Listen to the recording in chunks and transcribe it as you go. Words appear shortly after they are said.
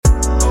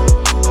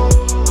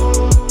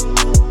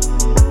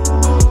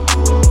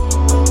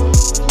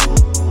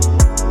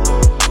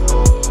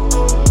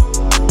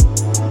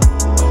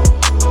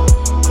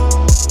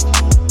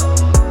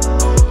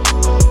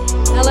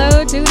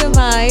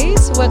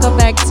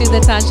to the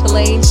Tasha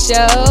Lane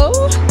Show.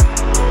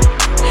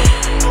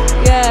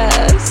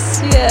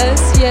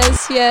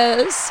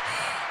 Yes.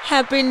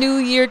 Happy New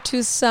Year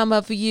to some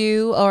of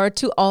you, or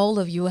to all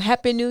of you.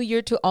 Happy New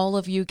Year to all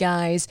of you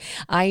guys.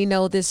 I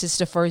know this is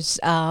the first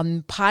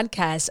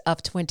podcast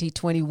of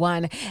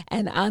 2021,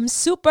 and I'm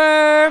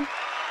super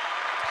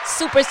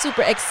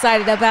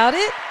excited about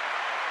it.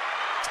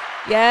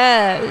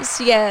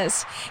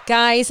 Yes.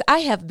 Guys, I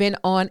have been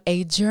on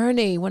a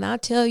journey. When I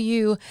tell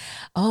you,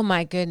 oh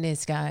my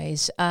goodness,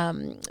 guys,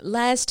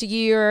 last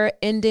year,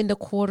 ending the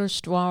quarter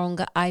strong,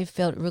 I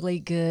felt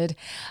really good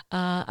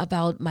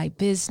about my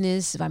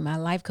business, about my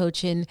life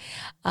coaching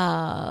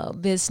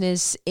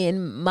business,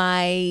 in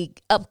my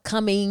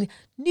upcoming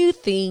new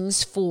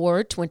things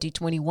for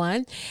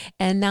 2021.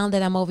 And now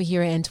that I'm over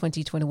here in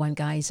 2021,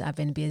 guys, I've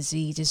been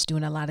busy just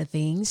doing a lot of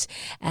things,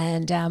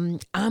 and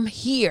I'm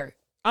here,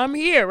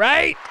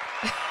 right?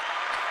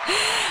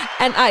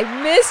 And I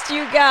missed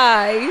you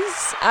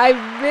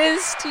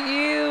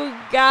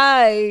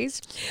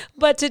guys.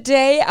 But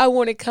today I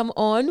want to come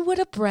on with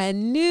a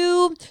brand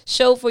new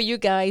show for you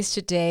guys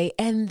today.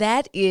 And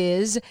that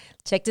is,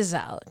 check this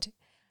out.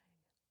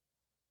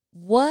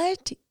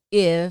 What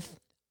if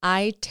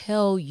I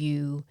tell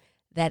you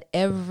that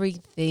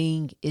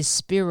everything is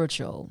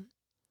spiritual,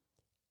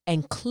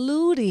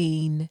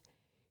 including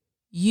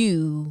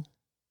you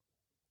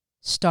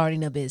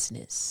starting a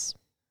business?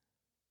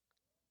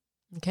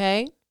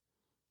 Okay?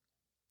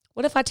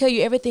 What if I tell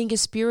you everything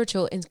is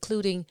spiritual,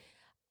 including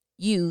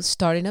you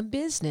starting a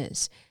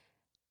business?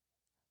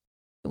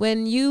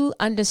 When you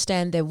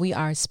understand that we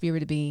are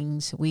spirit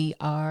beings, we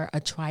are a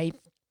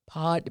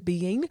tripod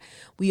being,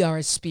 we are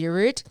a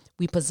spirit,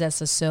 we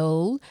possess a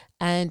soul,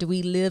 and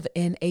we live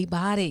in a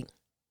body.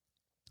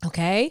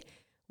 Okay?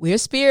 We're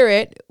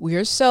spirit,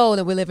 we're soul,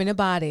 and we live in a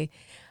body.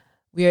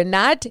 We are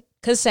not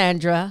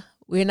Cassandra.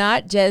 We're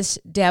not just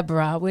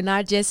Deborah. We're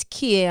not just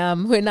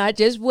Kim. We're not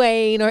just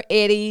Wayne or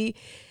Eddie,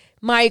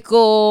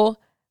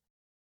 Michael.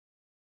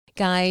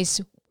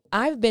 Guys,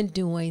 I've been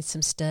doing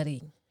some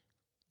studies.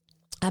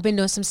 Guys, I've been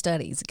doing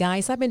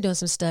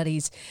some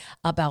studies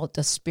about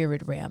the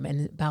spirit realm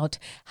and about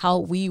how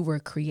we were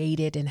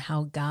created and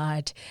how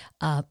God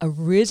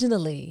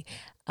originally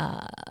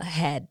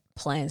had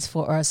plans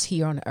for us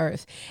here on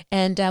earth.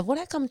 And what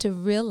I come to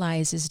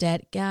realize is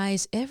that,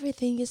 guys,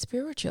 everything is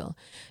spiritual.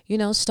 You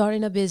know,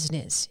 starting a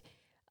business,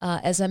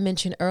 as I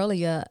mentioned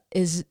earlier,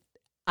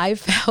 I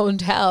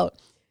found out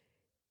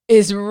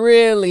is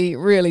really,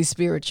 really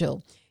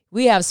spiritual.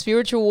 We have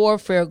spiritual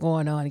warfare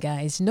going on,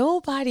 guys.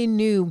 Nobody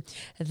knew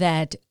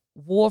that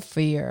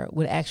warfare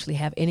would actually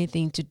have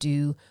anything to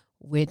do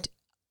with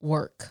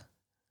work.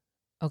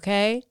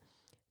 Okay?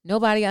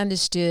 Nobody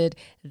understood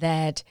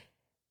that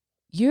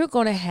you're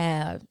going to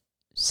have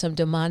some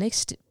demonic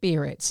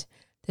spirits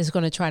that's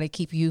going to try to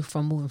keep you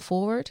from moving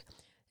forward.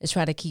 It's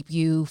try to keep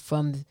you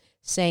from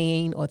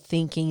saying or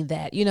thinking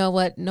that, you know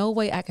what, no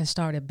way I can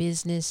start a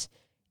business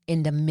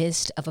in the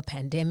midst of a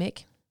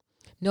pandemic.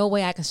 No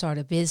way I can start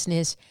a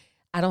business.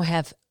 I don't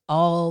have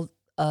all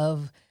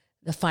of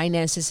the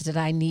finances that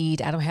I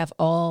need. I don't have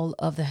all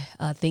of the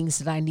things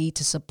that I need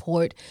to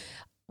support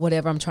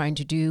whatever I'm trying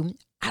to do.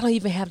 I don't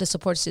even have the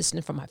support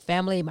system from my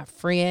family, my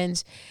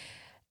friends,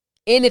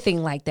 anything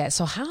like that.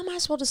 So how am I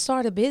supposed to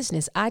start a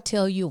business? I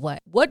tell you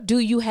what do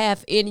you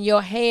have in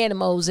your hand,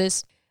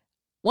 Moses?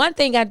 One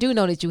thing I do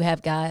know that you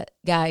have, God,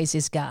 guys,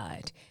 is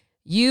God.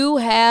 You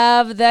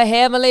have the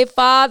Heavenly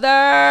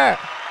Father.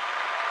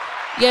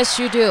 Yes,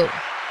 you do.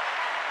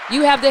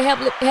 You have the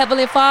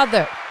Heavenly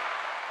Father.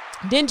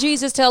 Didn't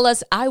Jesus tell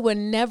us, I will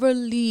never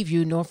leave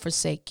you nor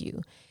forsake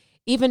you?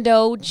 Even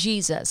though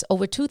Jesus,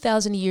 over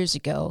 2,000 years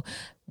ago,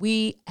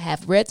 we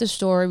have read the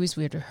stories,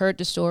 we have heard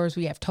the stories,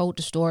 we have told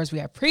the stories, we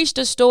have preached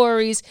the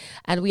stories,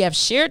 and we have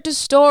shared the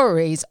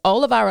stories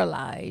all of our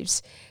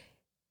lives.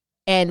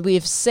 And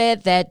we've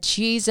said that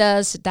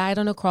Jesus died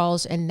on the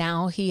cross and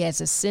now he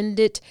has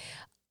ascended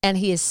and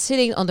he is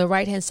sitting on the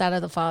right-hand side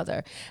of the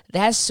Father.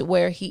 That's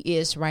where he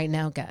is right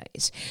now,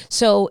 guys.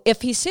 So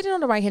if he's sitting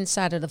on the right-hand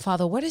side of the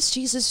Father, what is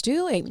Jesus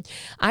doing?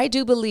 I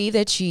do believe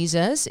that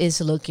Jesus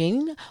is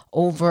looking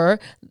over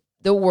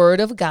the word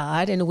of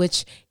God in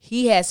which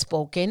he has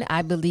spoken.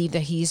 I believe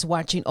that he's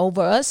watching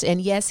over us. And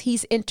yes,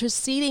 he's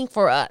interceding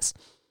for us.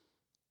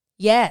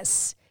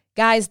 Yes,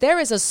 guys, there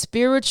is a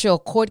spiritual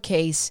court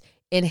case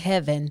in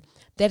heaven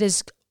that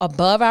is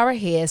above our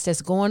heads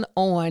that's going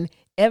on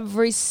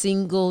every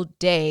single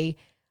day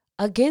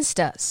against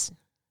us.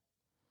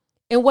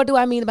 And what do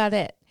I mean by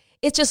that?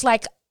 It's just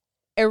like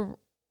a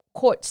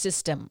court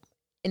system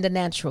in the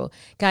natural.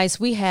 Guys,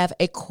 we have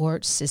a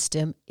court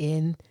system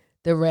in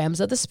the realms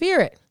of the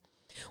spirit.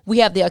 We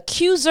have the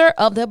accuser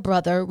of the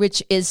brother,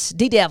 which is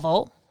the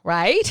devil,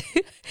 right?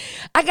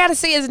 I got to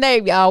say his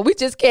name, y'all. We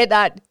just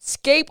cannot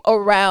escape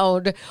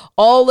around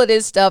all of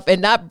this stuff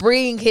and not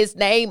bring his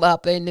name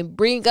up and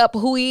bring up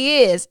who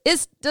he is.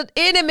 It's the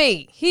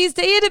enemy. He's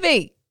the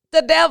enemy,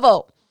 the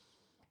devil.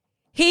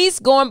 He's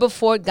going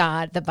before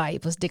God. The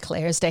Bible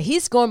declares that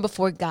he's going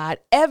before God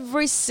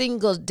every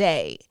single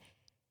day,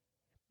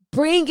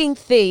 bringing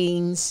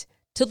things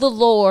to to the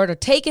Lord or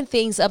taking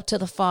things up to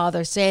the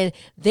Father, saying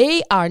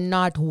they are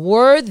not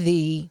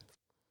worthy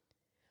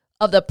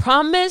of the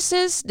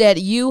promises that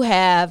you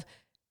have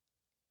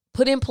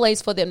put in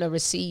place for them to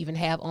receive and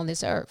have on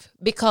this earth,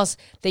 because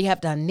they have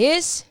done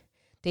this,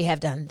 they have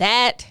done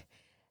that.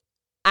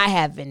 I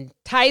have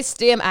enticed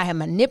them, I have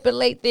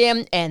manipulated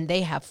them, and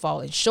they have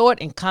fallen short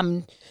and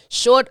come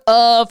short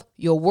of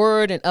your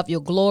word and of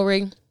your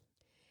glory.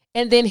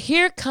 And then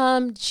here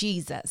comes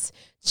Jesus.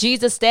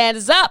 Jesus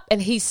stands up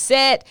and he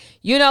said,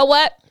 you know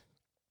what?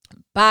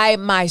 By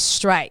my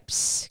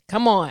stripes,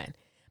 come on,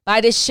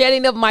 by the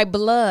shedding of my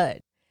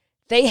blood,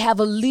 they have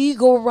a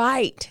legal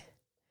right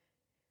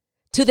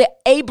to the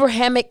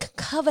Abrahamic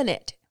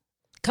covenant.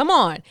 Come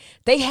on,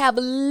 they have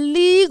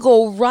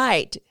legal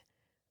right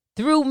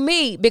through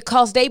me,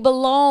 because they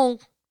belong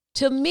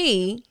to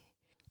me,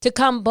 to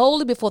come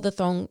boldly before the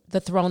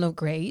throne of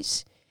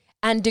grace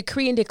and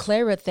decree and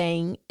declare a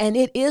thing, and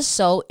it is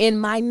so in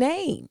my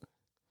name.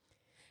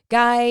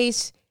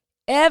 Guys,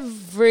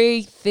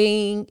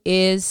 everything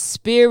is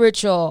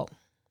spiritual.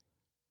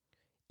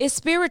 It's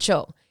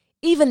spiritual.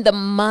 Even the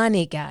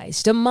money,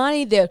 guys, the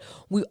money that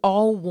we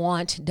all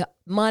want, the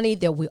money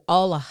that we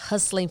all are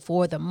hustling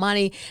for, the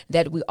money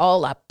that we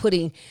all are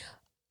putting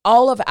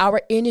all of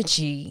our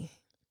energy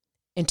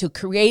into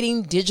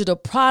creating digital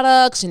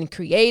products and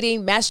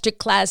creating master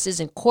classes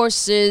and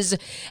courses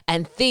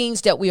and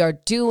things that we are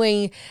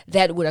doing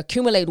that would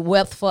accumulate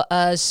wealth for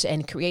us,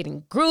 and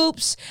creating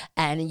groups,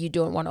 and you're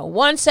doing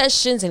one-on-one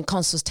sessions and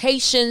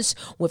consultations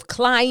with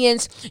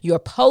clients. You're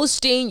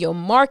posting, you're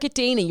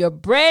marketing, and you're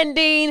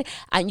branding,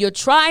 and you're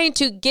trying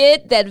to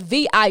get that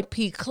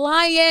VIP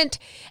client.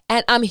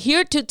 And I'm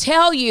here to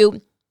tell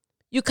you,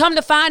 you come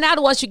to find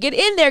out once you get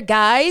in there,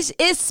 guys,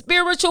 it's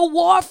spiritual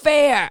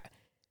warfare.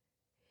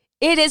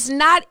 It is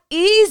not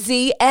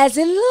easy as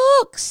it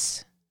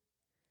looks,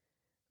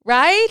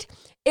 right?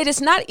 It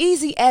is not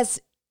easy as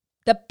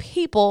the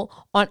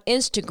people on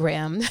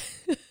Instagram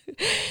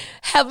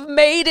have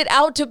made it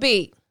out to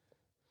be.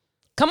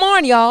 Come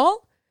on,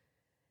 y'all.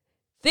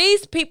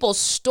 These people's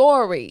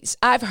stories,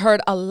 I've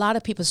heard a lot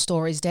of people's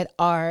stories that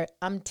are,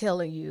 I'm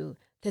telling you,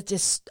 that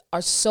just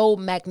are so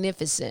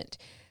magnificent.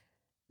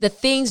 The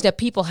things that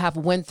people have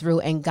went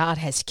through, and God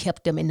has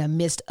kept them in the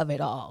midst of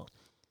it all.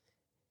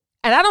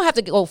 And I don't have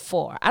to go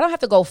far. I don't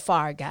have to go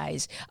far,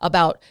 guys,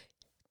 about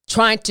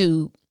trying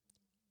to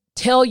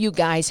tell you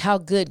guys how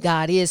good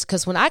God is.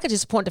 Because when I could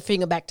just point the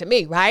finger back to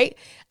me, right?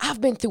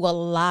 I've been through a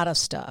lot of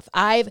stuff.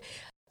 I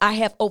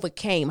have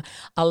overcame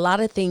a lot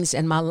of things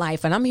in my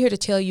life. And I'm here to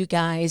tell you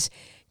guys,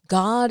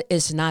 God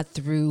is not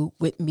through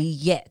with me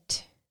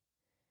yet.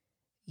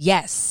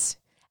 Yes.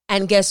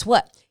 And guess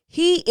what?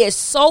 He is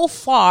so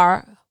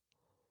far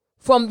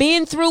from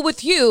being through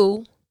with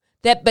you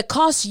that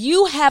because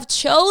you have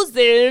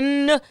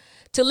chosen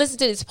to listen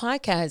to this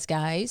podcast,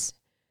 guys,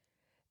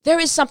 there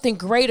is something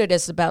greater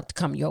that's about to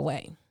come your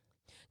way.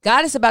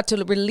 God is about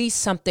to release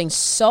something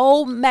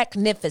so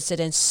magnificent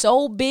and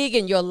so big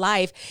in your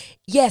life.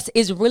 Yes,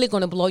 it's really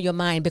going to blow your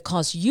mind,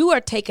 because you are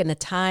taking the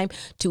time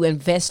to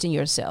invest in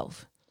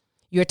yourself.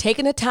 You're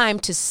taking the time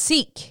to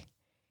seek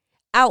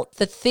out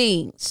the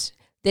things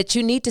that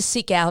you need to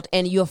seek out,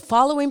 and you're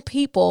following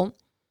people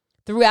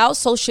throughout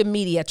social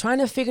media, trying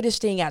to figure this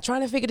thing out.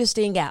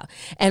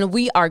 And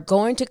we are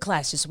going to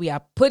classes. We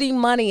are putting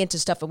money into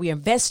stuff, and we are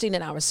investing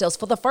in ourselves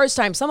for the first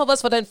time. Some of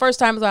us for the first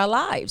time of our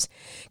lives.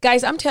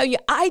 Guys, I'm telling you,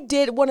 I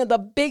did one of the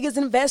biggest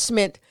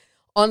investment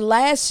on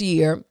last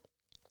year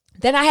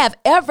than I have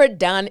ever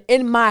done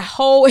in my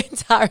whole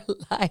entire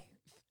life.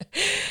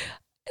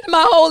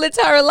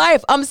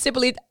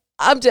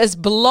 I'm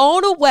just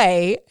blown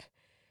away.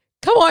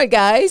 Come on,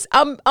 guys.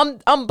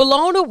 I'm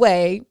blown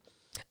away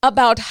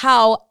about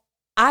how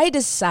I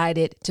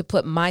decided to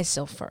put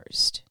myself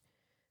first.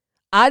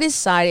 I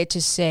decided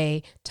to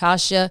say,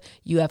 Tasha,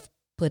 you have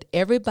put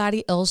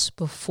everybody else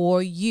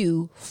before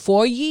you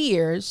for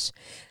years.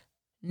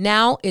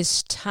 Now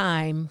it's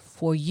time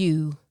for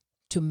you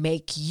to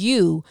make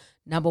you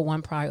number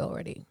one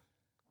priority.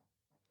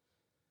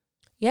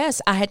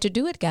 Yes, I had to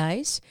do it,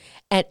 guys.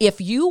 And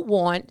if you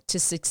want to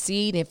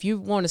succeed, if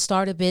you want to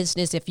start a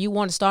business, if you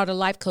want to start a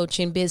life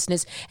coaching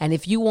business, and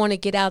if you want to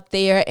get out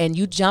there and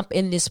you jump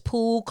in this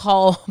pool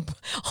called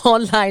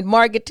online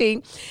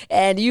marketing,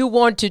 and you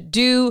want to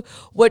do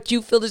what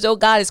you feel as though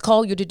God has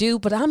called you to do,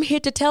 but I'm here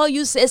to tell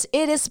you, sis,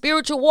 it is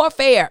spiritual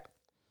warfare.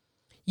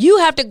 You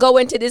have to go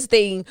into this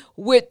thing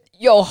with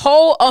your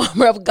whole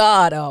armor of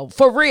God on,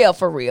 for real,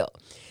 for real.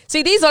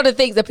 See, these are the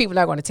things that people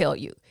are going to tell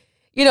you.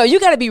 You know, you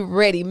got to be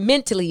ready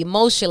mentally,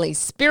 emotionally,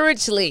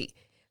 spiritually,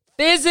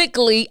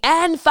 physically,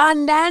 and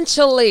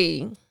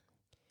financially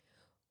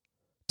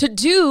to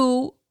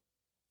do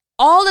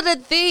all of the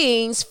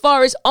things as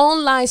far as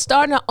online,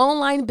 starting an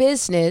online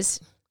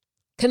business,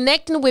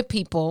 connecting with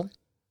people,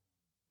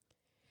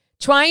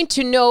 trying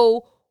to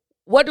know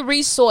what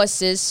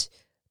resources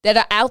that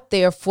are out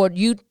there for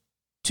you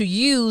to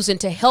use and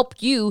to help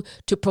you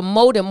to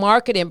promote and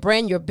market and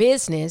brand your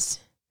business.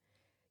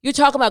 You're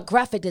talking about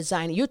graphic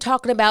designing. You're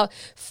talking about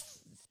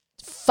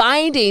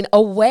finding a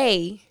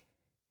way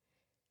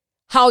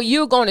how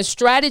you're going to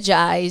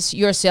strategize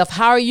yourself,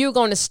 how are you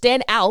going to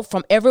stand out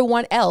from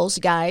everyone else,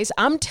 guys.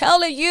 I'm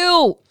telling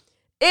you,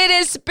 it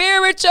is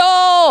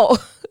spiritual.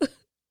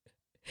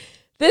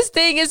 This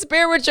thing is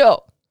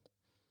spiritual.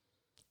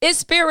 It's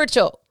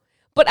spiritual.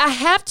 But I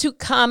have to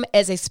come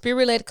as a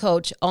spirit-led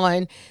coach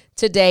on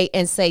today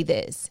and say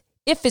this.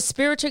 If it's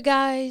spiritual,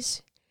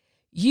 guys,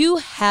 you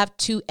have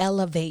to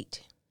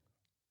elevate.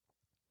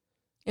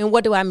 And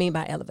what do I mean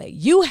by elevate?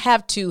 You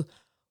have to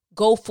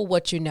go for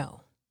what you know.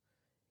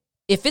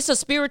 If it's a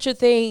spiritual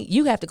thing,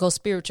 you have to go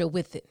spiritual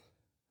with it.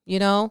 You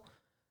know,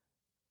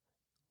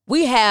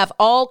 we have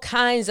all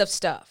kinds of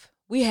stuff.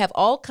 We have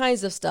all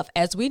kinds of stuff,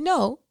 as we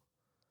know,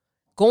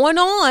 going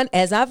on,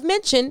 as I've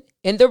mentioned,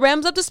 in the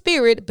realms of the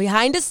spirit,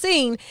 behind the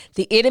scene.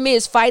 The enemy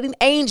is fighting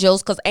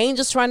angels because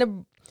angels trying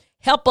to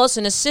help us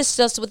and assist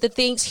us with the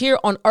things here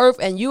on earth.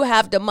 And you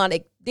have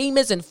demonic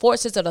demons and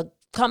forces that are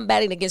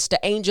combating against the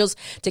angels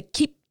to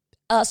keep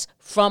us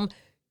from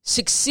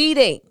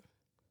succeeding.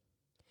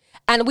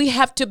 And we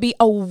have to be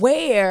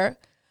aware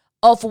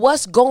of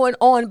what's going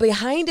on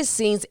behind the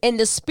scenes in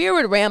the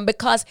spirit realm,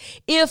 because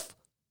if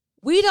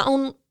we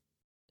don't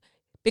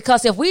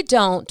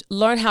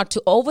learn how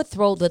to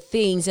overthrow the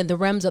things in the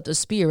realms of the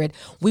spirit,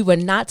 we will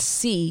not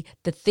see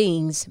the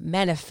things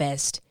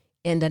manifest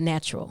in the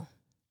natural.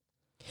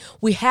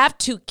 We have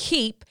to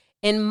keep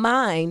in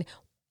mind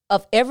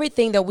of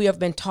everything that we have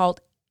been taught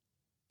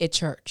at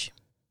church.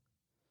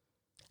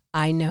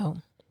 I know.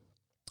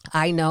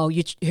 I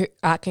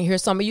can hear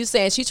some of you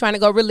saying she's trying to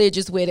go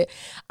religious with it.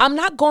 I'm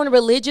not going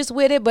religious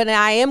with it, but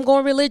I am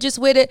going religious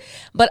with it.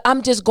 But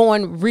I'm just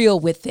going real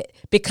with it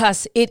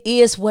because it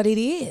is what it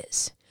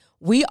is.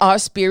 We are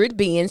spirit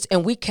beings,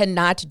 and we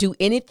cannot do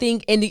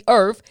anything in the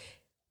earth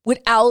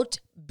without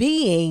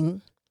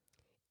being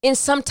in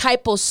some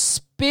type of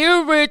spiritual,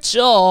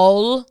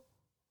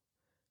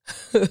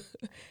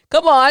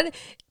 come on,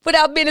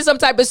 without being in some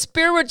type of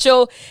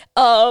spiritual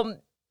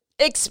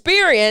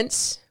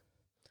experience,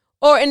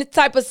 or in a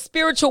type of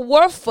spiritual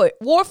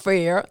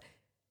warfare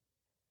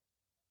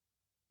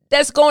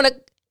that's going to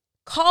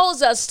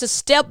cause us to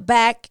step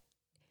back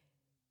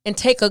and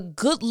take a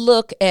good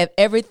look at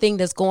everything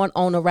that's going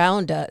on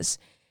around us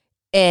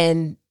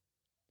and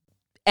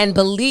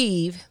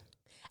believe,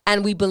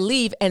 and we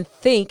believe and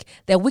think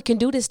that we can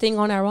do this thing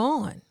on our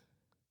own.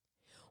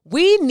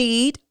 We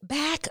need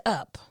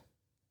backup.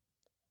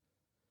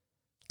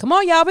 Come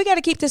on, y'all. We got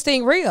to keep this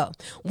thing real.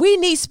 We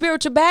need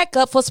spiritual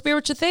backup for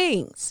spiritual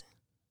things.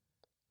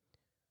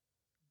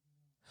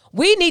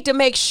 We need to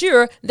make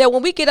sure that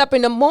when we get up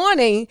in the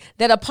morning,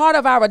 that a part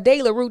of our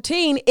daily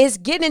routine is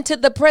getting into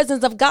the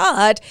presence of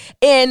God,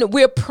 and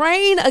we're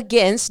praying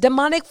against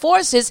demonic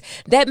forces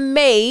that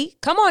may,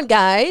 come on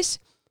guys,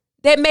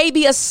 that may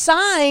be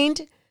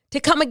assigned to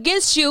come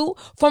against you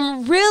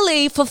from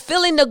really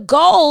fulfilling the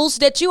goals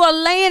that you are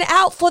laying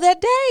out for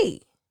that day.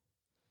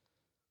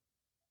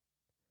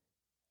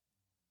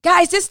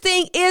 Guys, this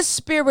thing is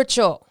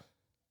spiritual.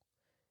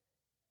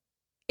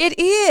 It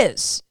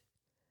is.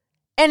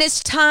 And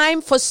it's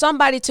time for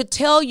somebody to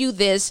tell you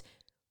this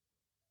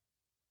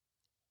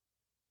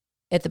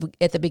at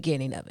the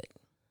beginning of it.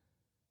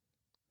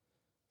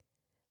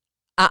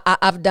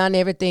 I've done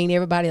everything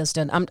everybody else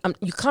done.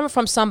 You coming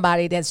from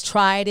somebody that's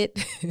tried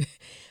it.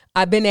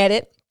 I've been at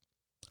it.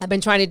 I've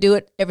been trying to do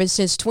it ever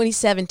since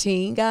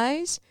 2017,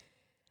 guys.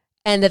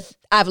 And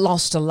I've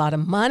lost a lot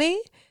of money.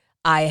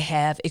 I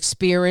have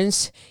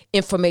experienced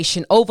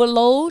information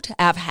overload.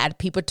 I've had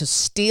people to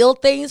steal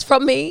things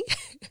from me.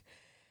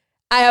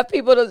 I have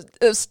people that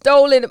have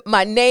stolen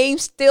my name,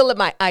 stealing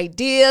my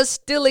ideas,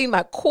 stealing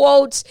my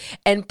quotes,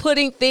 and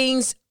putting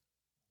things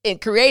and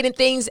creating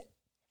things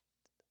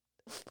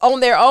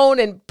on their own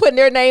and putting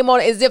their name on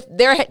it as if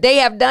they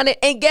have done it.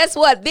 And guess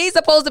what? These are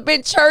supposed to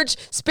be church,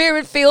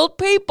 spirit-filled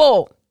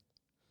people.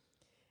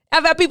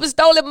 I've had people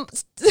stolen.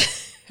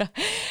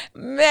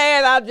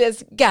 Man,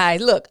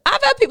 look,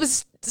 I've had people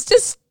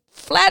just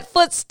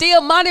flat-foot steal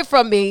money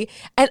from me,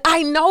 and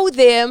I know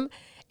them.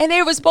 And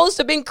they were supposed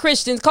to have been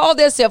Christians, called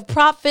themselves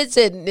prophets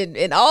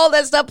and all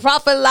that stuff,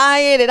 prophet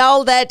lying and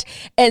all that,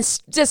 and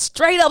just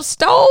straight up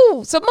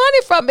stole some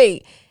money from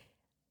me.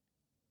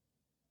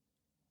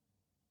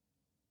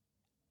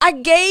 I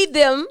gave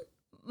them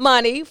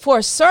money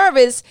for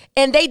service,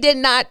 and they did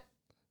not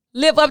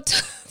live up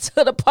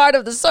to the part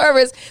of the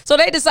service, so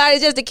they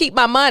decided just to keep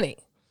my money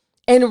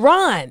and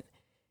run.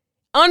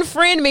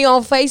 Unfriend me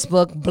on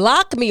Facebook,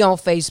 block me on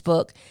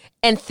Facebook,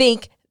 and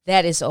think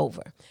that is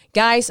over.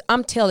 Guys,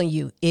 I'm telling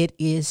you, it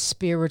is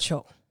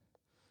spiritual.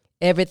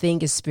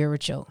 Everything is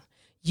spiritual.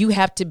 You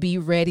have to be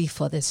ready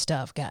for this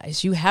stuff,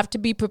 guys. You have to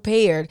be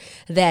prepared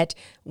that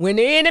when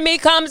the enemy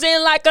comes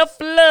in like a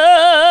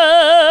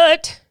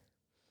flood,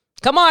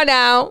 come on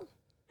now.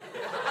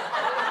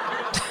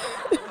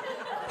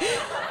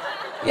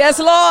 Yes,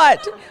 Lord.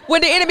 When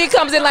the enemy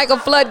comes in like a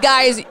flood,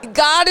 guys,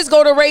 God is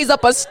going to raise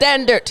up a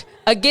standard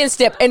against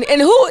them. And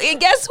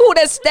guess who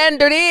that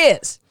standard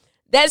is?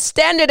 That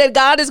standard that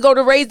God is going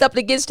to raise up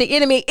against the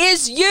enemy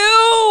is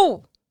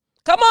you.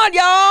 Come on,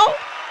 y'all.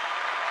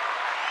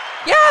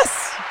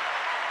 Yes.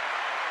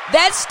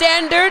 That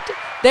standard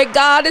that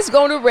God is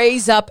going to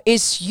raise up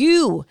is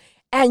you.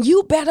 And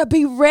you better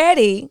be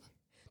ready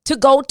to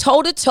go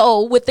toe to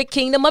toe with the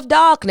kingdom of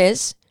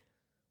darkness.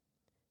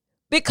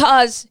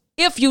 Because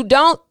if you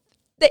don't,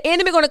 the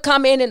enemy going to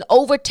come in and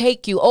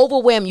overtake you,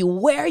 overwhelm you,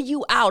 wear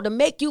you out, and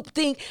make you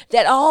think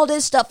that all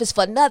this stuff is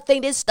for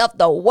nothing. This stuff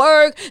don't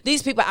work.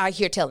 These people out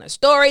here telling a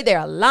story.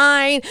 They're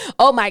lying.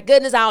 Oh my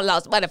goodness, I don't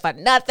lost money for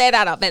nothing.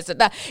 I don't mess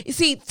it up. You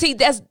see,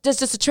 that's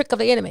just a trick of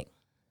the enemy.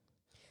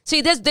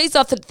 See, these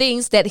are the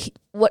things that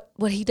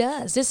what he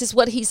does. This is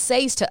what he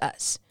says to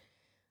us.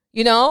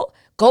 You know,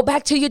 go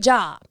back to your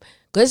job.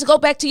 Let's go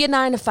back to your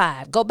 9 to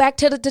 5. Go back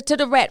to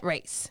the rat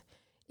race.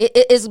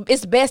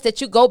 It's best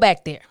that you go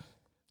back there.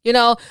 You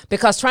know,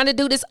 because trying to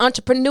do this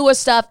entrepreneur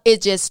stuff is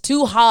just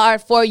too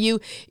hard for you.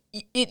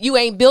 You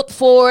ain't built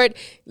for it.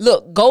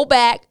 Look, go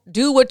back,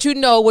 do what you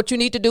know, what you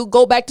need to do.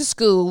 Go back to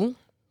school.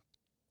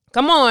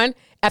 Come on.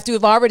 After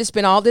you've already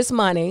spent all this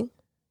money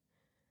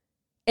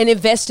and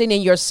investing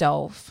in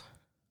yourself.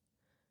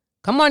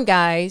 Come on,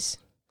 guys.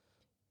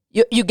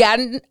 You got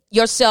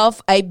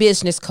yourself a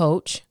business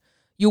coach.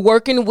 You're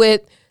working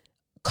with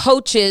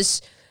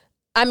coaches,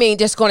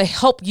 that's going to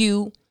help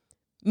you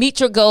meet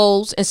your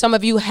goals. And some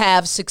of you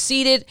have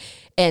succeeded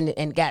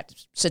and got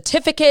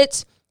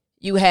certificates.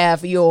 You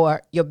have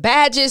your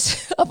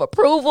badges of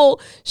approval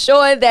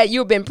showing that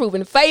you've been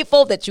proven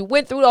faithful, that you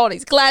went through all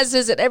these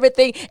classes and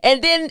everything.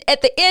 And then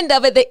at the end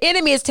of it, the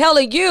enemy is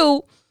telling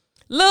you,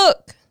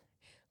 look,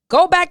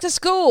 go back to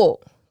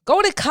school,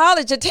 go to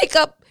college and take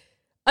up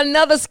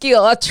another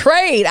skill, a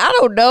trade. I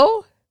don't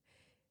know.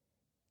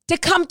 To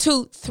come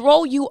to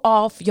throw you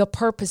off your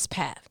purpose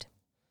path.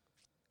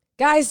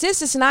 Guys,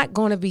 this is not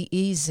going to be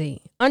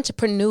easy.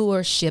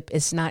 Entrepreneurship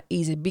is not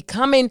easy.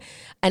 Becoming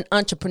an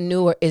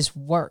entrepreneur is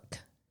work.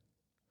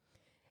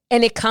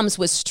 And it comes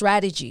with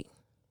strategy.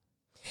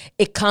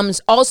 It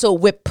comes also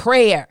with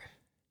prayer.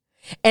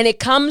 And it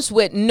comes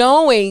with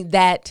knowing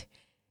that,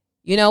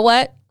 you know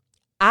what?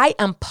 I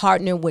am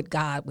partnering with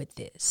God with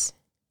this.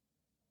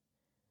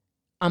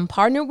 I'm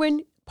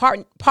partnering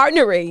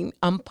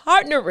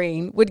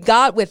with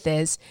God with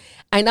this.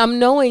 And I'm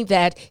knowing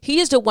that he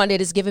is the one that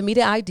has given me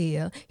the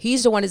idea.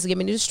 He's the one that's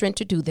given me the strength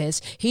to do this.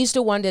 He's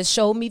the one that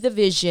showed me the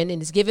vision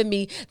and has given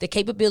me the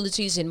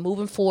capabilities in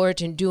moving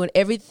forward and doing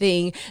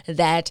everything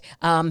that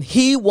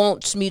he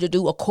wants me to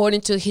do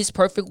according to his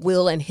perfect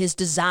will and his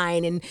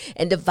design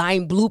and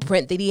divine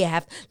blueprint that he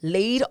have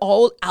laid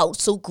all out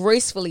so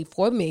gracefully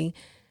for me.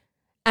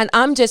 And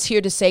I'm just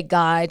here to say,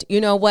 God, you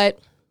know what?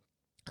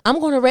 I'm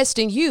going to rest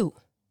in you.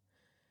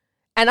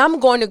 And I'm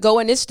going to go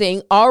in this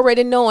thing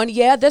already knowing,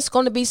 there's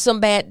going to be some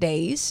bad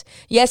days.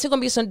 Yes, there's going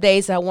to be some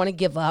days that I want to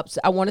give up.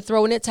 I want to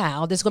throw in the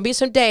towel. There's going to be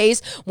some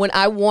days when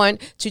I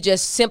want to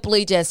just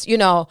simply get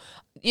mad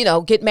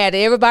at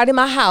everybody in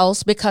my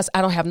house because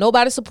I don't have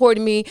nobody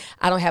supporting me.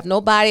 I don't have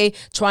nobody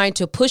trying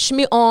to push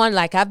me on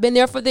like I've been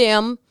there for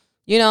them.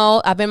 You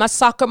know, I've been my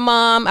soccer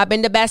mom. I've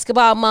been the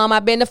basketball mom.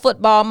 I've been the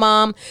football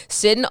mom,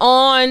 sitting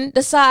on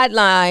the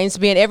sidelines,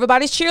 being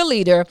everybody's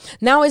cheerleader.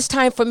 Now it's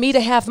time for me to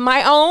have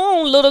my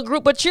own little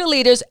group of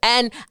cheerleaders,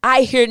 and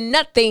I hear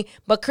nothing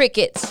but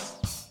crickets.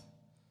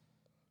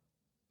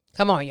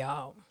 Come on,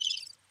 y'all.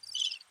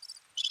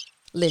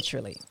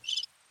 Literally.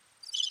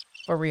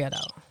 For real,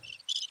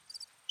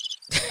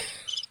 though.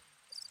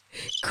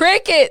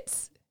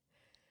 Crickets.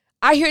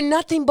 I hear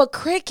nothing but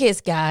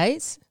crickets,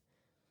 guys.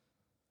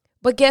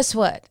 But guess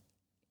what?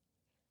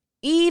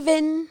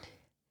 Even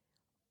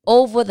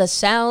over the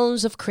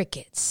sounds of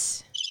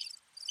crickets,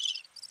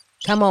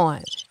 come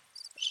on,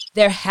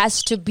 there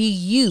has to be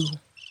you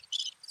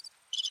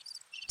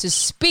to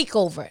speak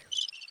over it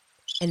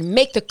and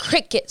make the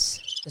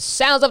crickets, the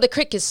sounds of the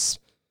crickets,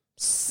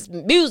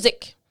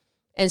 music,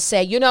 and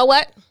say, you know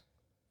what?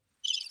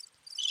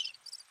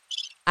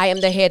 I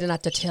am the head and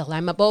not the tail.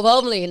 I'm above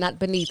only and not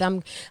beneath.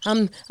 I'm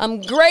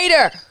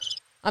greater.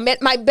 I'm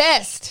at my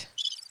best.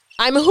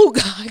 I'm who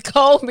God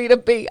called me to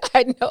be.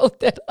 I know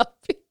that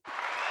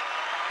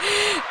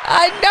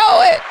I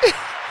know it.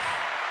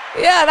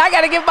 Yeah, and I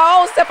got to give my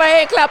own self a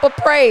hand clap of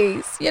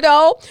praise. You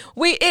know,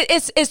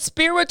 it's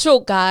spiritual,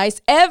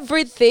 guys.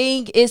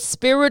 Everything is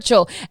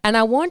spiritual. And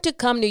I want to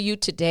come to you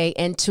today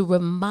and to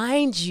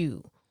remind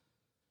you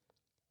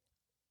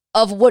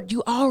of what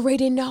you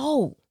already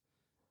know.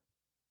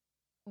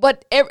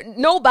 But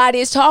nobody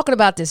is talking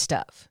about this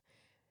stuff.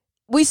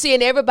 We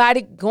seeing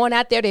everybody going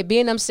out there, they're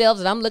being themselves,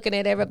 and I'm looking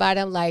at everybody.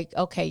 I'm like,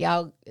 okay,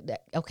 y'all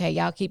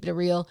keep it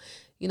real.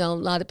 You know, a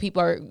lot of people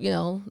are,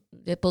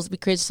 they're supposed to be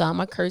Christian, some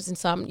are cursing,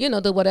 some,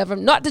 the whatever.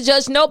 Not to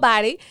judge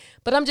nobody,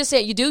 but I'm just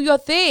saying, you do your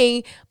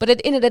thing. But at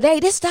the end of the day,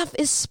 this stuff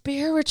is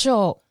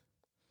spiritual.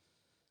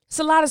 It's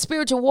a lot of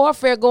spiritual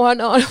warfare going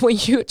on when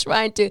you're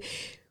trying to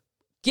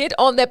get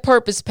on that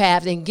purpose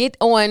path and get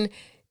on,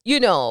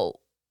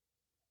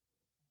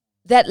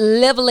 that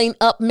leveling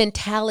up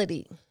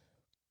mentality.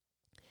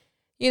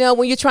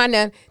 When you're trying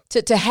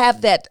to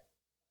have that,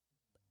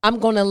 I'm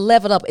going to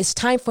level up. It's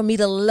time for me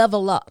to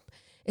level up.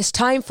 It's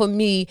time for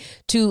me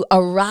to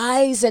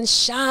arise and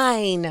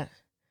shine.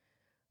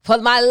 For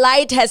my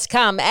light has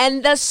come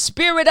and the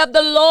Spirit of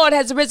the Lord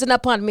has risen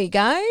upon me,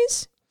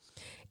 guys.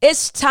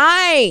 It's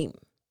time.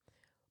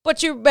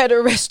 But you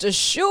better rest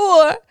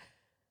assured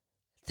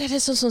that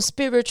there's some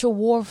spiritual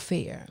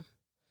warfare.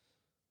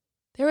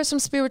 There is some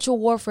spiritual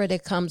warfare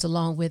that comes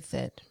along with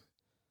it.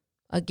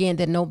 Again,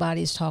 that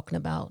nobody's talking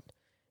about.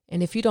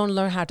 And if you don't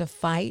learn how to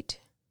fight,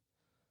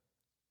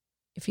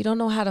 if you don't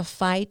know how to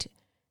fight,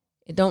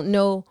 and don't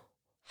know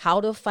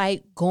how to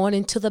fight going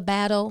into the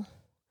battle,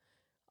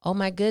 oh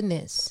my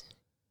goodness.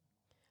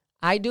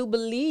 I do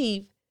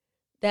believe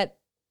that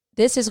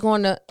this is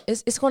going to,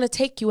 it's going to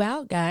take you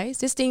out, guys.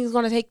 This thing is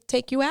going to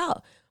take you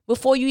out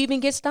before you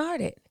even get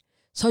started.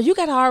 So you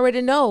got to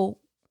already know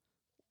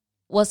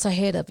what's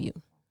ahead of you,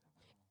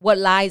 what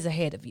lies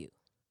ahead of you.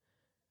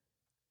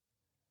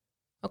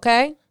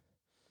 Okay?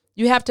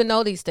 You have to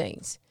know these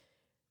things.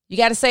 You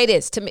got to say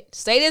this to me.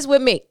 Say this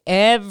with me.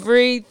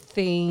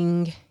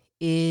 Everything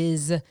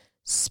is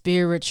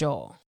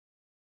spiritual.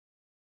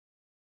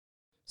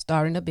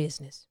 Starting a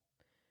business.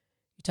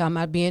 You're talking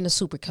about being a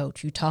super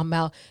coach. You're talking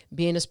about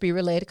being a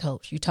spirit-led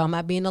coach. You're talking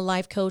about being a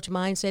life coach,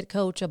 mindset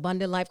coach,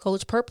 abundant life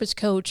coach, purpose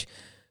coach,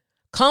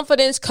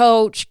 confidence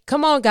coach.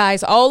 Come on,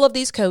 guys. All of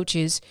these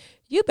coaches,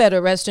 you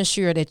better rest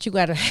assured that you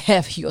got to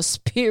have your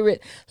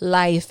spirit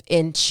life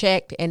in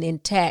check and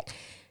intact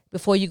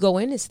before you go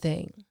in this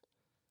thing.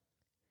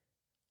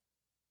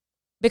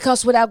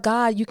 Because without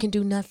God, you can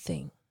do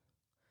nothing.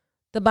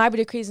 The Bible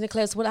decrees and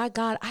declares, without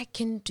God, I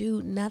can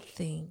do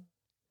nothing.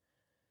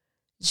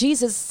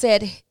 Jesus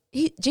said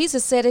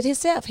it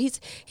himself.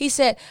 He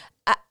said,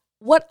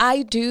 what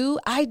I do,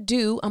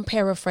 I'm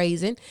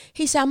paraphrasing.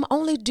 He said, I'm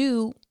only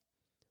do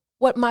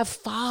what my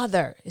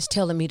Father is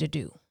telling me to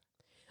do.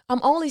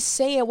 I'm only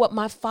saying what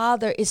my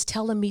Father is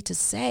telling me to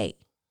say.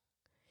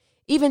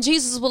 Even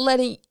Jesus was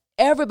letting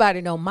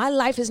everybody know my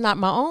life is not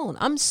my own.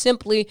 I'm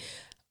simply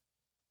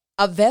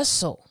a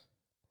vessel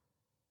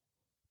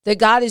that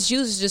God is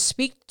using to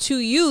speak to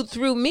you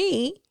through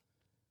me.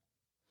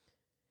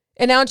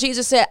 And now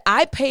Jesus said,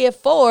 I pay it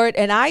forward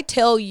and I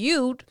tell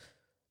you,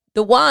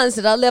 the ones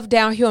that I left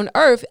down here on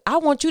earth, I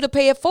want you to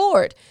pay it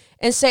forward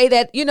and say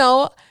that,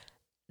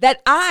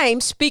 that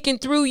I'm speaking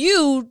through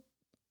you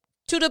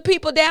to the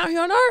people down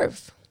here on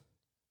earth.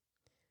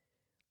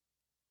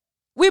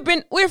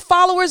 We're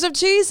followers of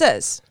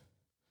Jesus.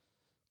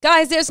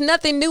 Guys, there's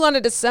nothing new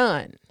under the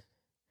sun.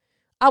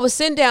 I was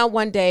sitting down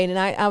one day and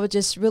I was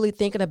just really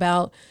thinking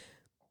about,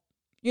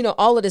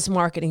 all of this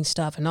marketing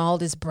stuff and all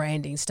this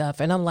branding stuff.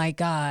 And I'm like,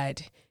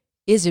 God,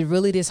 is it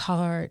really this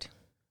hard?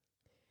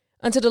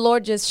 Until the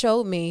Lord just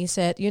showed me, he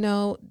said,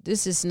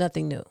 this is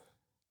nothing new.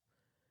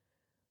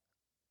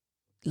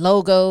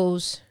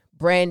 Logos,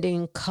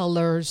 branding,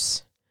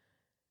 colors.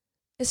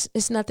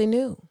 It's nothing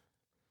new.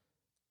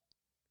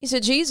 He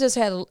said, Jesus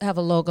have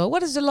a logo.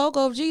 What is the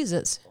logo of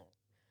Jesus?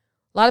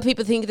 A lot of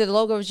people think that the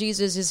logo of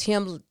Jesus is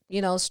him,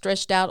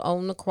 stretched out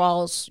on the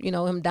cross,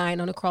 him dying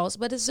on the cross,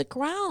 but it's a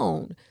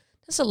crown.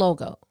 That's a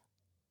logo.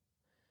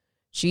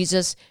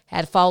 Jesus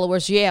had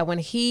followers. Yeah, when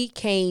he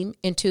came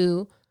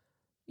into,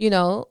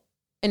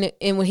 and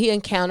when he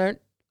encountered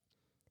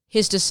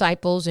his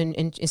disciples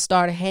and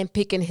started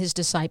handpicking his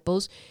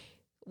disciples,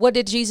 what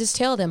did Jesus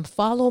tell them?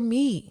 Follow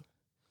me.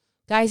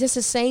 Guys, it's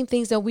the same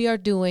things that we are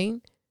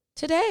doing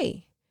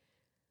today.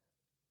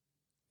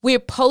 We're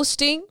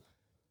posting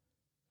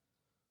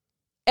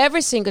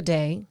every single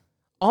day,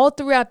 all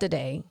throughout the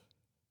day.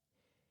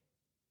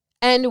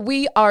 And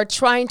we are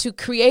trying to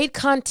create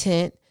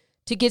content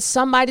to get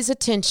somebody's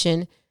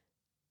attention.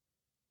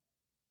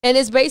 And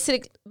it's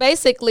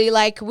basically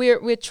like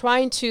we're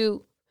trying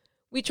to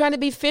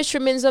be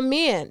fishermen of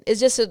men. It's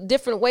just a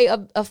different way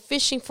of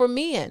fishing for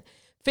men.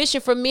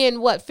 Fishing for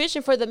men, what?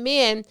 Fishing for the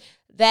men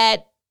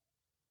that's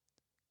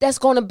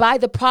going to buy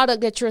the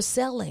product that you're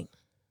selling.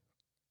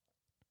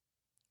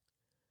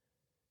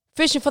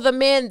 Fishing for the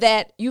men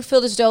that you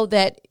feel as though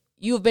that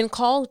you've been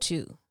called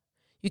to.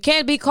 You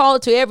can't be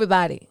called to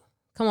everybody.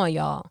 Come on,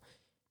 y'all.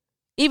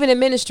 Even in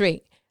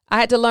ministry, I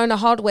had to learn the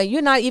hard way.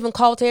 You're not even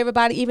called to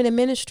everybody, even in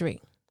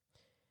ministry.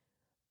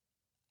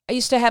 I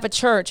used to have a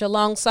church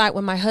alongside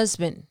with my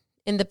husband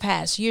in the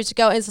past years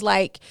ago. It's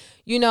like,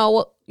 you know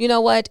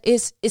what?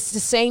 It's the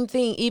same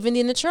thing even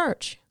in the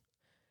church.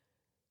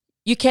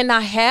 You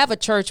cannot have a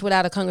church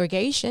without a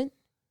congregation.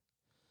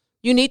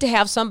 You need to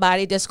have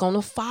somebody that's going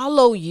to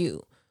follow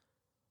you.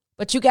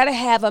 But you got to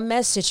have a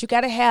message. You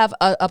got to have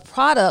a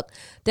product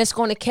that's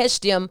going to catch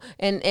them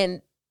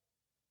and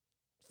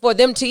for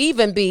them to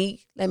even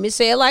be, let me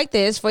say it like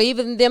this, for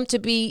even them to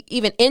be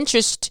even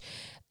interested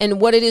in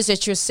what it is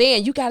that you're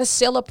saying, you got to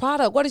sell a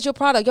product. What is your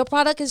product? Your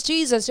product is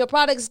Jesus. Your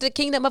product is the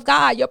kingdom of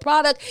God. Your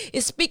product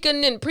is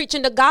speaking and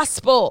preaching the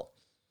gospel.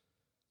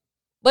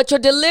 But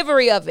your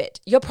delivery of it,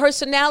 your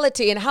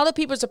personality, and how the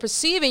people are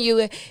perceiving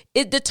you,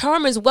 it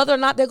determines whether or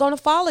not they're going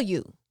to follow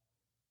you.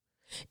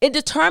 It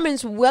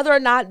determines whether or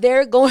not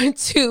they're going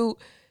to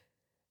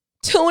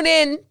tune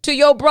in to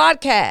your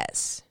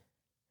broadcast.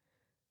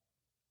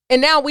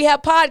 And now we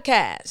have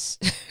podcasts.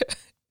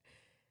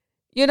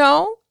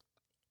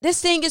 This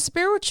thing is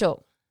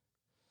spiritual.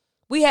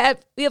 We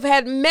have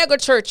had mega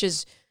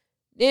churches,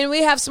 then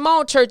we have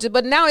small churches,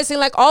 but now it seems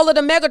like all of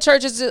the mega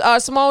churches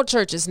are small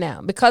churches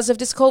now because of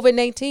this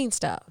COVID-19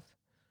 stuff.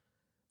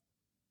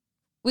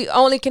 We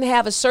only can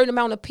have a certain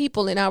amount of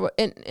people in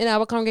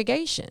our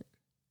congregation,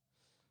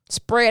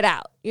 spread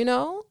out,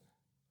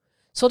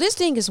 So this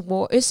thing is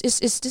war.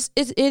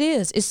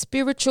 It's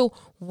spiritual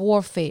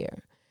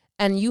warfare,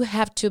 and you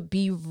have to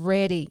be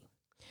ready,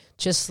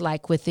 just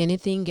like with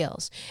anything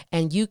else.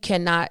 And you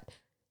cannot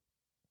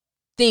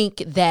think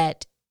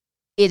that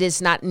it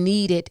is not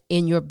needed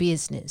in your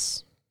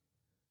business.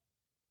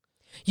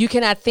 You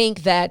cannot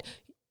think that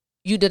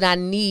you do not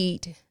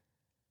need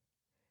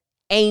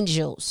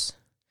angels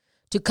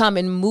to come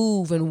and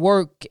move and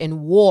work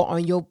and war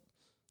on your,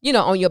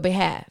 on your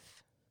behalf.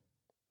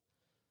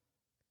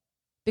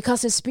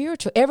 Because it's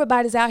spiritual.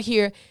 Everybody's out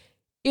here,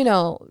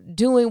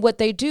 doing what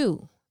they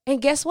do.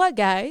 And guess what,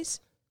 guys?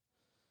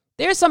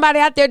 There's somebody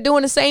out there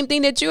doing the same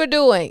thing that you're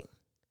doing.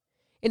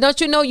 And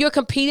don't you know you're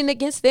competing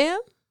against them?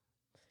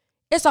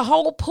 It's a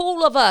whole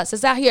pool of us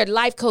that's out here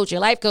life coaching.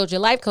 But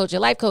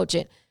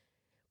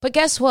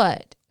guess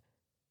what?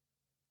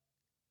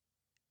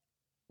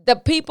 The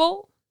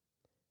people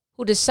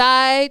who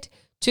decide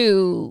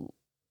to,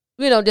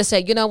 just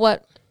say, you know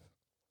what?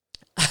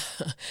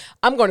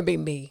 I'm going to be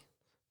me.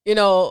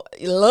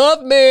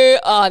 Love me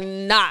or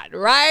not,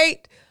 right?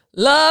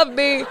 Love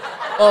me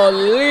or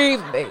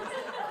leave me.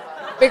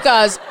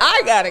 Because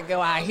I got to go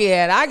out here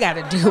and I got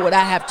to do what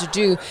I have to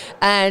do.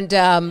 And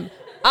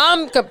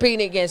I'm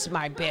competing against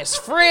my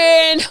best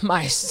friend,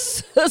 my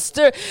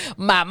sister,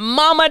 my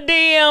mama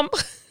damn.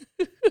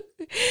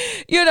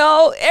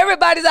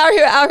 Everybody's out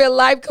here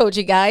life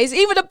coaching, guys.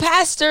 Even the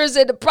pastors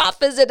and the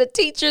prophets and the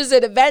teachers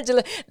and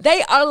evangelists,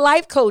 they are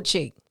life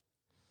coaching.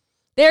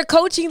 They're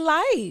coaching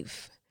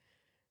life.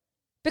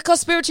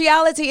 Because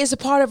spirituality is a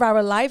part of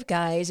our life,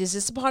 guys.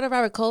 It's a part of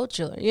our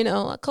culture,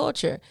 a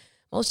culture.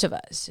 Most of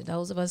us,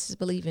 those of us who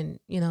believe in,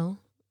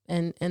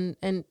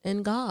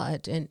 and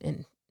God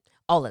and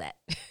all of that.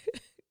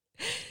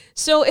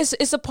 So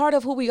it's a part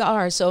of who we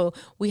are. So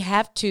we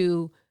have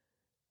to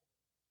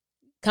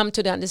come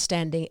to the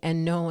understanding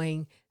and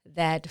knowing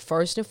that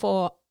first and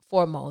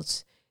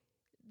foremost,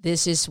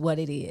 this is what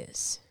it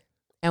is.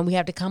 And we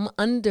have to come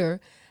under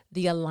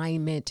the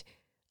alignment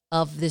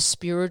of the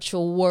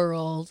spiritual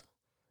world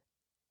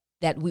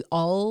that we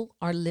all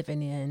are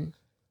living in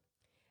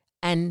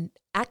and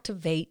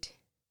activate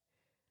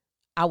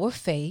our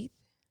faith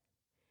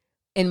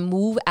and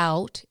move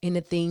out in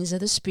the things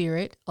of the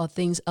Spirit or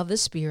things of the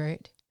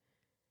Spirit.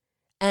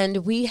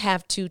 And we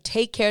have to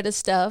take care of the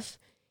stuff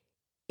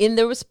in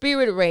the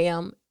spirit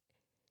realm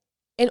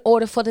in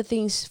order for the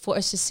things for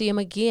us to see them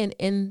again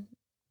in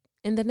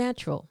the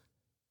natural.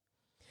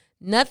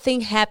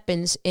 Nothing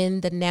happens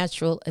in the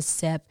natural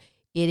except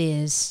it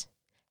is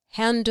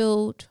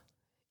handled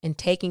and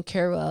taken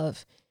care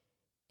of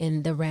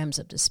in the realms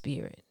of the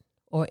spirit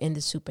or in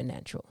the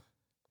supernatural.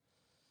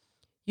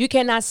 You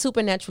cannot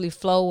supernaturally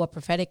flow or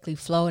prophetically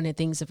flow in the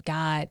things of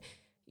God,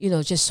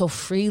 just so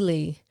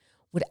freely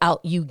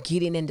without you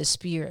getting in the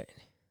spirit.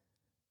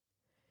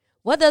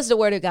 What does the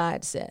word of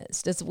God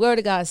says? The word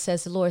of God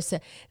says, the Lord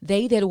said,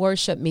 they that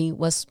worship me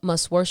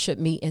must worship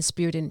me in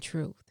spirit and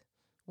truth.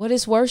 What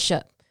is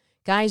worship?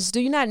 Guys,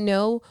 do you not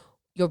know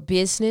your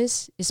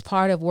business is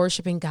part of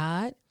worshiping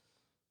God?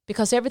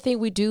 Because everything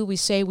we do, we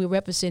say we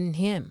represent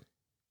him.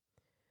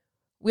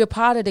 We're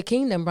part of the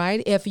kingdom,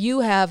 right? If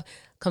you have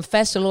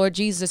confessed the Lord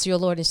Jesus, your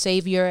Lord and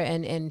Savior,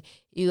 and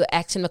you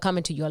ask him to come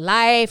into your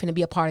life and to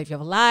be a part of your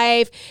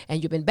life,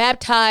 and you've been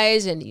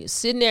baptized, and you're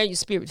sitting there, you're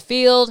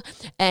spirit-filled,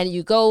 and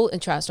you go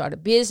and try to start a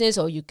business,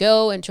 or you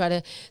go and try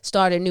to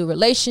start a new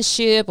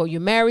relationship, or you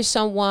marry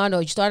someone,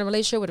 or you start a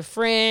relationship with a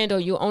friend, or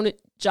you own a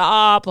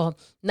job, or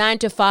 9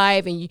 to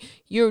 5, and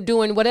you're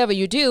doing whatever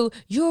you do,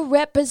 you're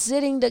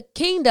representing the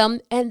kingdom,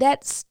 and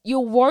that's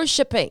you're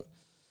worshiping.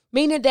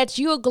 Meaning that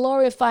you're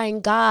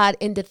glorifying God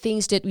in the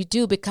things that we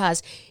do,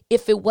 because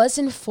if it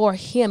wasn't for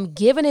him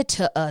giving it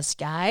to us,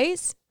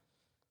 guys,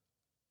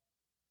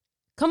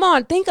 come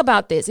on, think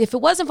about this. If it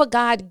wasn't for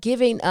God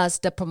giving us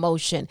the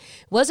promotion,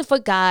 it wasn't for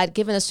God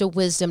giving us the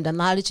wisdom, the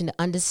knowledge, and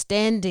the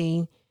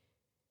understanding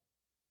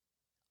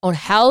on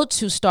how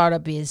to start a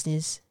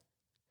business,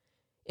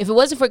 if it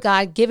wasn't for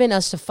God giving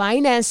us the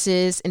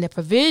finances and the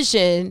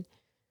provision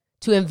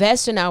to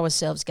invest in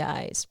ourselves,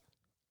 guys,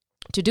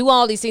 to do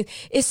all these things,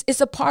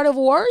 it's a part of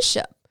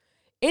worship.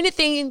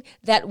 Anything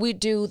that we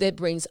do that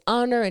brings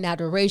honor and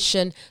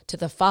adoration to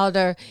the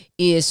Father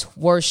is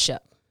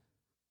worship.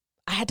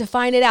 I had to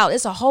find it out.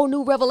 It's a whole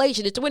new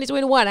revelation. It's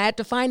 2021. I had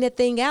to find that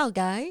thing out,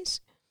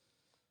 guys.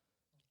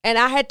 And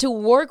I had to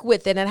work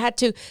with it, and I had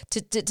to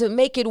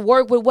make it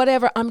work with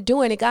whatever I'm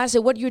doing. And God said,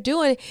 what you're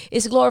doing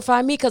is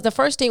glorify me. Because the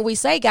first thing we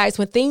say, guys,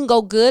 when things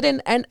go good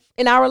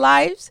in our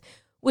lives,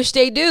 which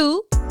they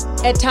do,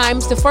 at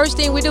times, the first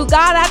thing we do,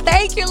 God, I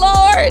thank you,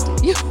 Lord.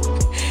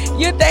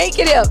 You're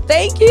thanking him.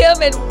 Thank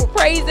him and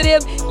praising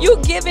him. You're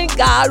giving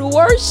God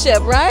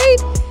worship, right?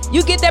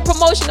 You get that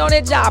promotion on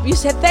that job. You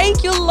said,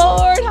 thank you,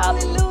 Lord.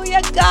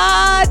 Hallelujah,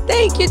 God.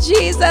 Thank you,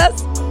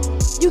 Jesus.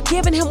 You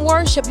giving him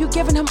worship. You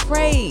giving him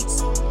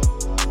praise.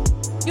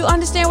 You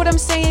understand what I'm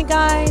saying,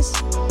 guys?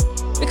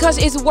 Because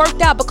it's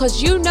worked out.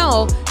 Because you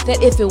know that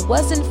if it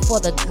wasn't for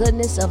the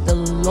goodness of the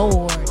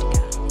Lord,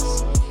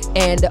 guys,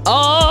 and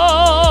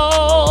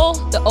all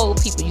the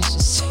old people used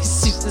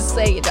to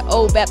say in the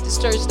old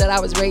Baptist church that I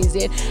was raised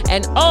in,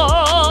 and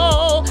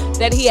all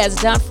that he has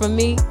done for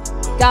me,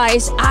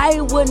 guys,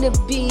 I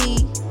wouldn't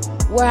be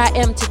where I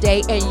am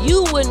today, and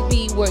you wouldn't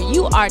be where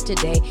you are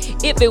today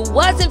if it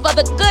wasn't for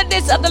the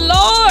goodness of the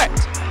Lord.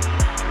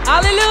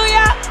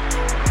 Hallelujah.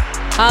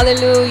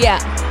 Hallelujah.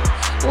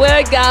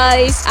 Well,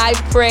 guys, I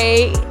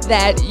pray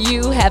that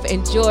you have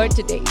enjoyed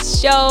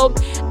today's show,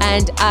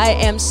 and I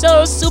am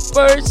so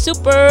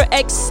super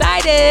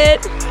excited.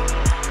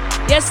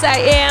 Yes, I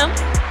am.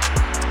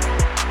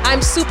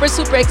 I'm super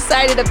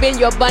excited to be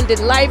your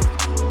abundant life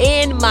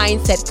and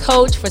mindset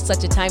coach for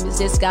such a time as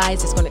this,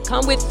 guys. It's going to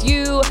come with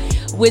you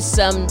with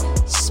some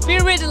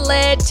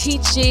spirit-led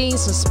teaching,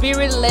 some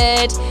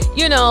spirit-led,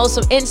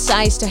 some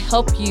insights to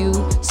help you,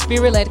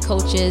 spirit-led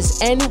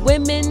coaches and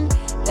women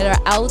that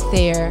are out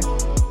there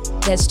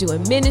that's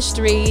doing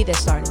ministry, that's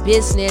starting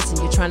business, and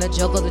you're trying to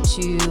juggle the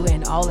two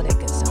and all of that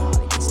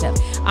good stuff.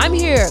 I'm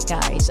here,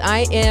 guys.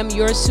 I am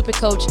your super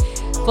coach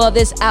for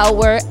this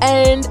hour,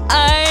 and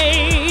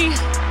I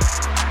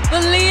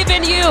believe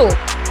in you.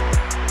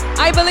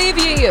 I believe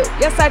in you.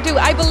 Yes, I do.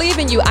 I believe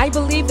in you. I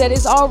believe that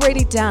it's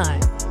already done.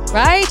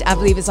 Right? I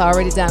believe it's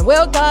already done.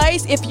 Well,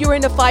 guys, if you're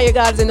in the fire,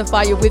 God's in the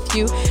fire with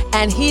you,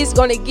 and he's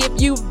going to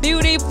give you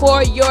beauty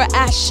for your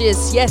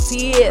ashes. Yes,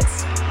 he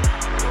is.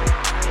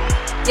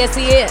 Yes,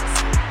 he is.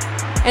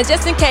 And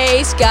just in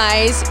case,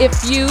 guys, if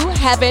you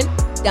haven't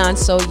done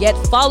so yet,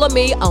 follow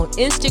me on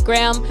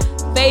Instagram,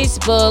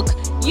 Facebook,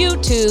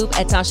 YouTube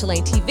at Tasha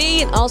Lane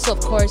TV, and also,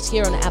 of course,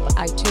 here on the Apple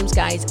iTunes,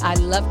 guys. I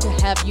love to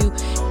have you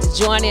to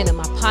join in on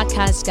my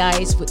podcast,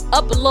 guys, with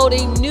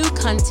uploading new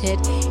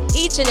content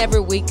each and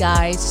every week,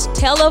 guys.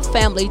 Tell a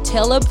family,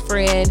 tell a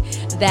friend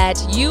that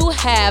you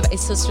have a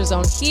sister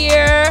zone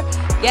here.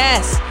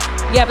 Yes,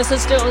 you have a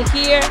sister on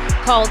here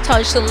called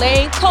Tasha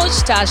Lane,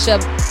 Coach Tasha.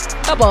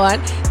 Come on,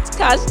 it's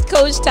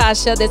Coach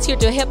Tasha that's here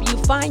to help you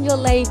find your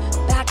lane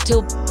back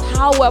to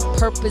power,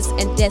 purpose,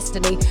 and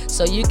destiny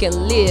so you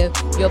can live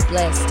your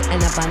blessed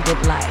and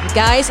abundant life.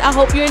 Guys, I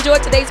hope you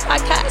enjoyed today's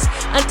podcast.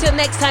 Until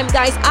next time,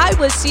 guys, I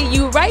will see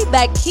you right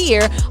back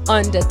here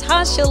on the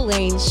Tasha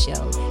Lane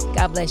Show.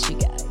 God bless you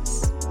guys.